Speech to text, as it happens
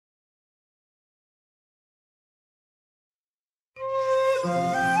Hi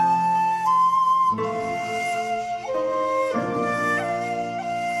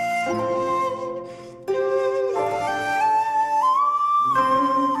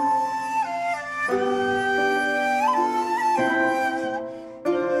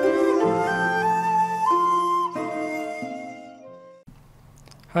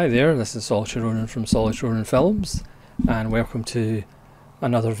there, this is Solitary Ronin from Solitary Ronin Films, and welcome to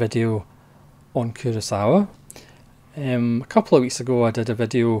another video on Kurosawa. A couple of weeks ago I did a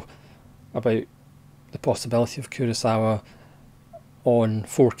video about the possibility of Kurosawa on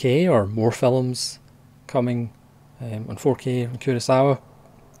 4K, or more films coming on 4K on Kurosawa,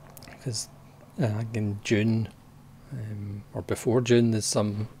 because in June or before June there's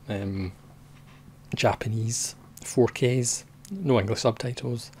some Japanese 4Ks. No English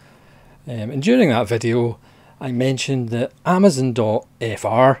subtitles. And during that video I mentioned that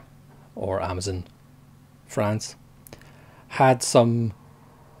Amazon.fr, or Amazon France, had some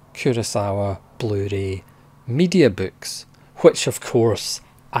Kurosawa Blu-ray Mediabooks, which of course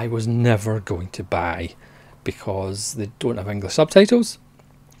I was never going to buy because they don't have English subtitles,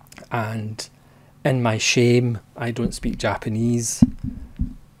 and in my shame I don't speak Japanese,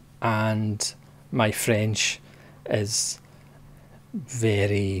 and my French is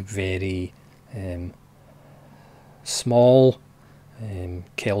very small,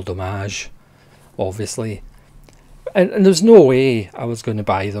 quel dommage, obviously, and there's no way I was going to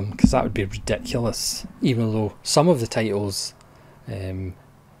buy them because that would be ridiculous, even though some of the titles aren't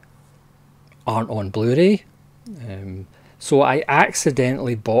on Blu-ray. So I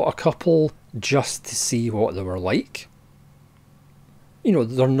accidentally bought a couple just to see what they were like. You know,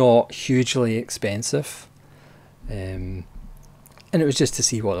 they're not hugely expensive, and it was just to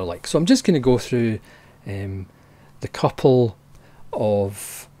see what they're like. So I'm just going to go through the couple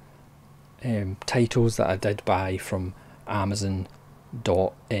of titles that I did buy from Amazon.fr.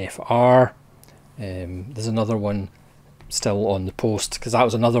 There's another one still on the post, because that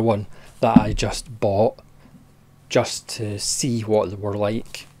was another one that I just bought just to see what they were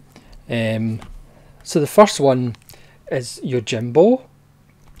like. So the first one is Yojimbo,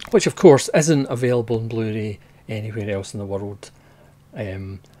 which of course isn't available in Blu-ray anywhere else in the world,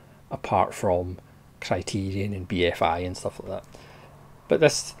 apart from Criterion and BFI and stuff like that. But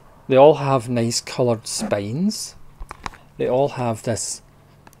this, they all have nice coloured spines. They all have this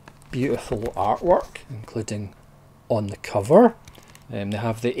beautiful artwork, including on the cover. They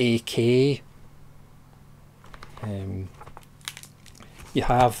have the AK. You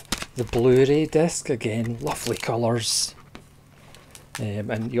have the Blu-ray disc, again, lovely colours.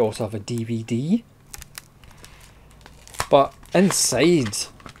 And you also have a DVD. But inside,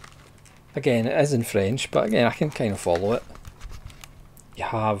 again, it is in French, but again I can kind of follow it. You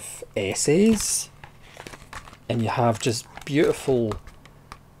have essays, and you have just beautiful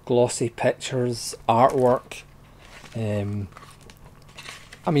glossy pictures, artwork. I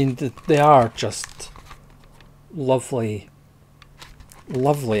mean, they are just lovely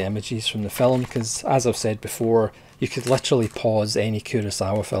images from the film, because as I've said before, you could literally pause any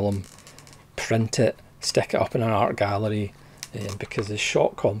Kurosawa film, print it, stick it up in an art gallery, because the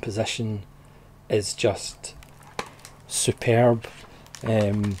shot composition is just superb.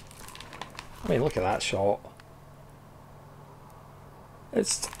 I mean, look at that shot.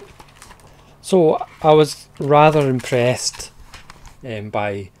 So I was rather impressed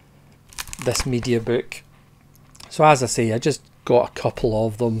by this media book. So as I say, I just got a couple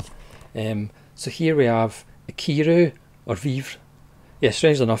of them. So here we have Ikiru, or Vivre. Yeah,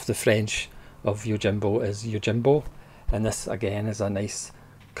 strangely enough, the French of Yojimbo is Yojimbo, and this again is a nice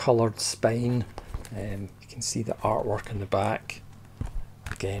coloured spine. You can see the artwork in the back.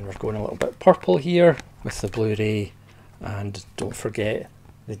 Again, we're going a little bit purple here with the Blu-ray, and don't forget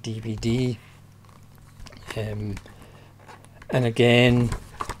the DVD. And again,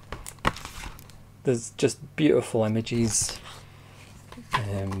 there's just beautiful images,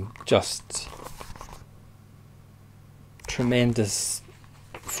 just tremendous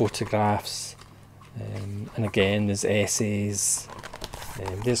photographs, and again there's essays.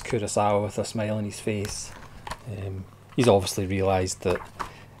 There's Kurosawa with a smile on his face. He's obviously realised that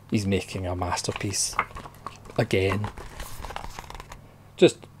he's making a masterpiece again.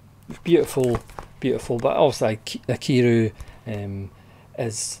 Just beautiful, but also Ikiru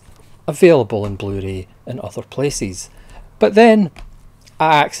is available in Blu-ray in other places. But then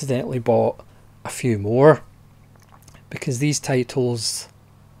I accidentally bought a few more, because these titles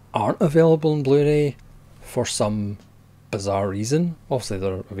aren't available in Blu-ray for some bizarre reason. Obviously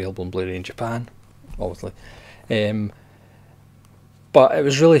they're available in Blu-ray in Japan, obviously. But it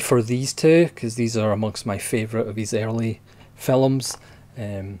was really for these two, because these are amongst my favourite of his early films,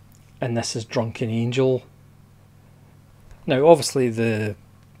 and this is Drunken Angel. Now obviously the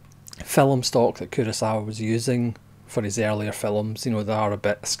film stock that Kurosawa was using for his earlier films, you know, they are a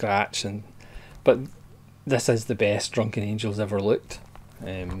bit scratch, but this is the best Drunken Angel's ever looked,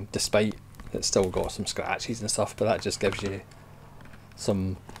 despite it's still got some scratches and stuff, but that just gives you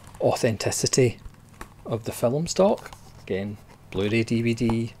some authenticity of the film stock. Again, Blu-ray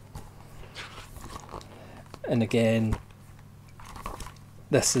DVD, and again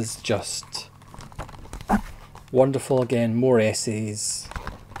this is just wonderful. Again, more essays,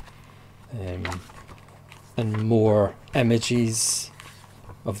 and more images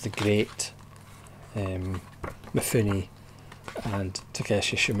of the great Mifune and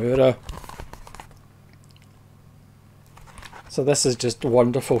Takeshi Shimura. So this is just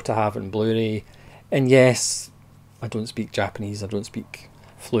wonderful to have in Blu-ray. And yes, I don't speak Japanese, I don't speak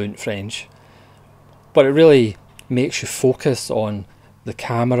fluent French, but it really makes you focus on the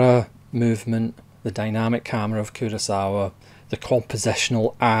camera movement, the dynamic camera of Kurosawa, the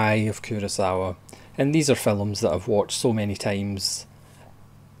compositional eye of Kurosawa. And these are films that I've watched so many times.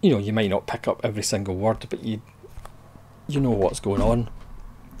 You know, you might not pick up every single word, but you know what's going on.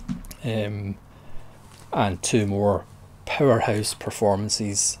 And two more powerhouse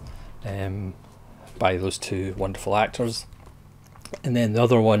performances by those two wonderful actors. And then the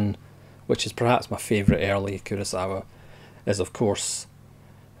other one, which is perhaps my favourite early Kurosawa, is of course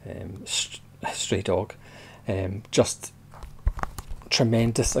Stray Dog. Just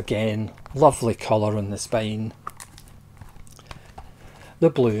tremendous again, lovely colour on the spine, the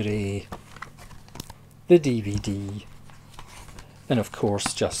Blu-ray, the DVD, and of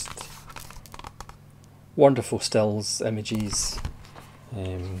course just wonderful stills, images,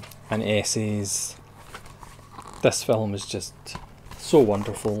 and essays. This film is just so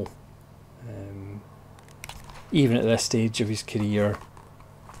wonderful. Even at this stage of his career,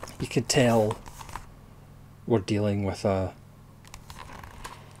 you could tell we're dealing with a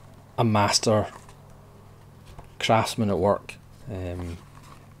master craftsman at work, and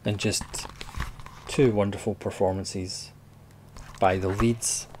just two wonderful performances by the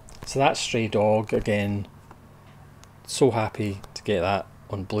leads. So that's Stray Dog. Again, so happy to get that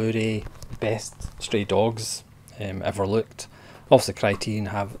on Blu-ray. Best Stray Dogs ever looked. Obviously Criterion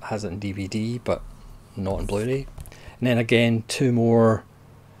has it in DVD, but not on Blu-ray. And then again, two more.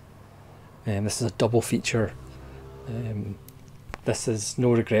 This is a double feature. This is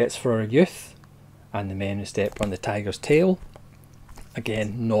No Regrets for Our Youth and The Men Who Stepped on the Tiger's Tail.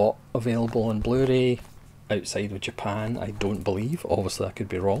 Again, not available on Blu-ray outside of Japan, I don't believe. Obviously I could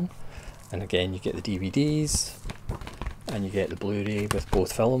be wrong. And again, you get the DVDs and you get the Blu-ray with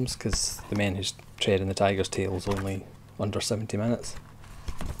both films, because The Men Who Tread on the Tiger's Tail is only under 70 minutes.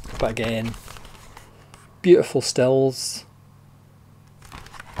 But again, beautiful stills.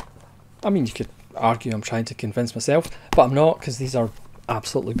 I mean, you could argue I'm trying to convince myself, but I'm not, because these are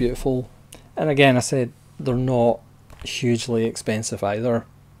absolutely beautiful. And again, I said they're not hugely expensive either.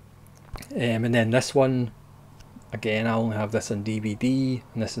 And then this one, again, I only have this on DVD,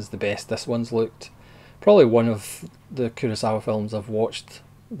 and this is the best this one's looked. Probably one of the Kurosawa films I've watched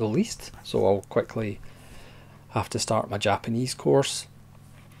the least, so I'll quickly have to start my Japanese course,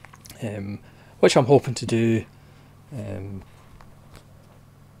 which I'm hoping to do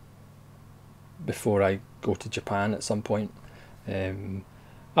before I go to Japan at some point. I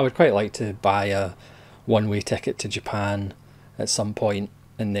would quite like to buy a one-way ticket to Japan at some point,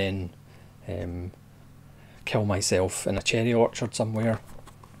 and then kill myself in a cherry orchard somewhere.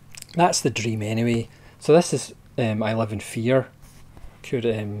 That's the dream anyway. So this is I Live in Fear.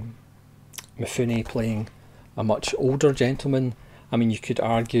 Mifune playing a much older gentleman. I mean, you could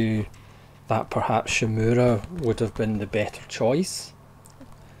argue that perhaps Shimura would have been the better choice,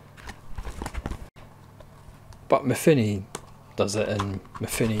 but Mifune does it in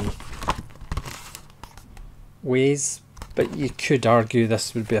Mifune ways. But you could argue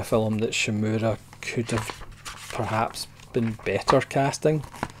this would be a film that Shimura could have perhaps been better casting.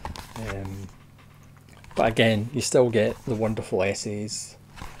 But again, you still get the wonderful essays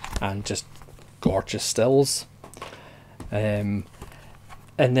and just gorgeous stills. And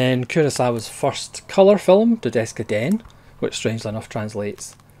then Kurosawa's first colour film, De Descadène, which strangely enough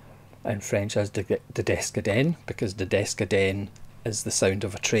translates in French as De Descadène, because De Descadène is the sound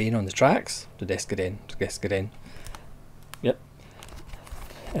of a train on the tracks. De Descadène, De Descadène. Yep.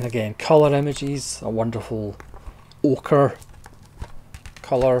 And again, colour images, a wonderful ochre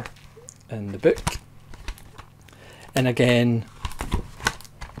colour in the book. And again,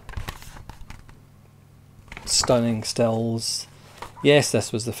 stunning stills. Yes,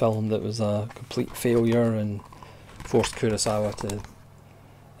 this was the film that was a complete failure and forced Kurosawa to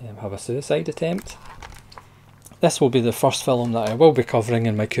have a suicide attempt. This will be the first film that I will be covering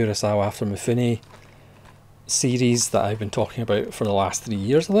in my Kurosawa After Mifune series that I've been talking about for the last 3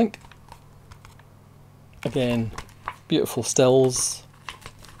 years, I think. Again, beautiful stills.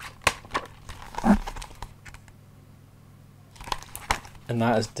 And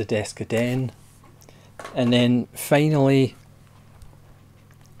that is the Deska Den. And then finally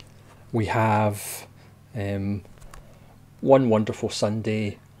we have One Wonderful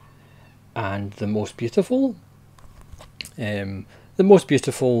Sunday and The Most Beautiful. The Most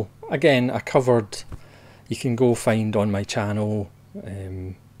Beautiful, again, I covered, you can go find on my channel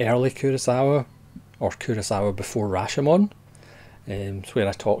early Kurosawa, or Kurosawa before Rashomon, where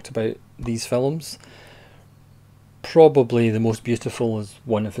I talked about these films. Probably The Most Beautiful is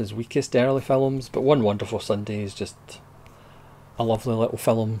one of his weakest early films, but One Wonderful Sunday is just a lovely little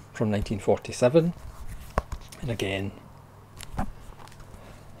film from 1947. And again,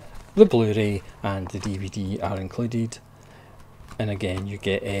 the Blu-ray and the DVD are included. And again, you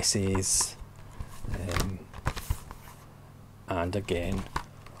get essays, and again,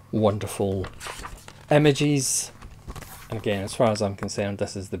 wonderful images. And again, as far as I'm concerned,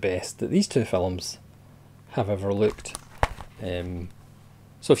 this is the best that these two films have ever looked.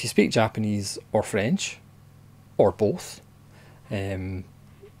 So if you speak Japanese or French, or both,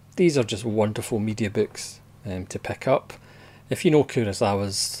 these are just wonderful media books to pick up. If you know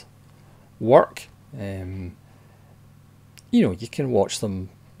Kurosawa's work, you know, you can watch them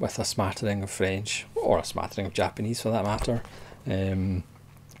with a smattering of French, or a smattering of Japanese for that matter. The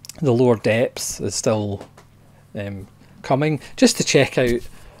Lower Depths is still coming, just to check out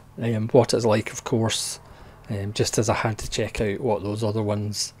what it's like, of course, just as I had to check out what those other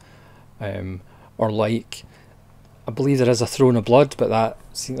ones are like. I believe there is a Throne of Blood, but that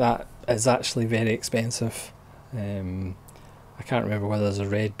is actually very expensive. I can't remember whether there's a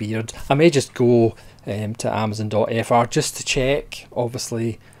Red Beard. I may just go to Amazon.fr just to check,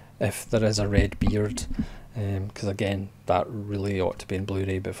 obviously, if there is a Red Beard, because again, that really ought to be in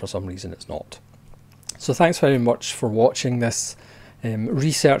Blu-ray, but for some reason it's not. So thanks very much for watching this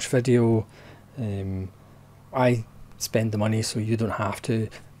research video. I spend the money so you don't have to,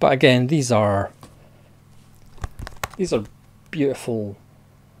 but again, these are beautiful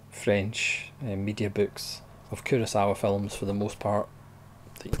French media books of Kurosawa films, for the most part,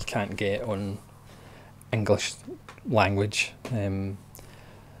 that you can't get on English language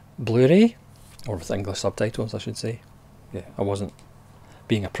Blu-ray, or with English subtitles, I should say. Yeah, I wasn't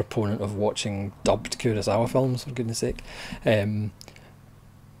being a proponent of watching dubbed Kurosawa films, for goodness sake.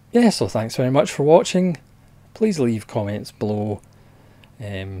 Yeah, so thanks very much for watching. Please leave comments below.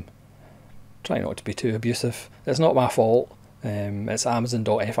 Try not to be too abusive. It's not my fault. It's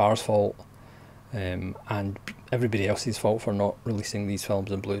Amazon.fr's fault. And everybody else's fault for not releasing these films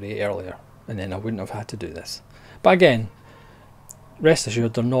in Blu-ray earlier, and then I wouldn't have had to do this. But again, rest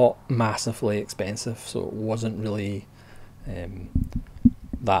assured, they're not massively expensive, so it wasn't really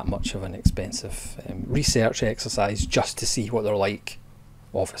that much of an expensive research exercise just to see what they're like,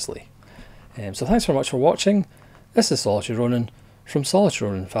 obviously. So thanks very much for watching. This is Solitary Ronin from Solitary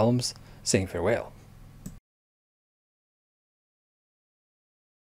Ronin Films, saying farewell.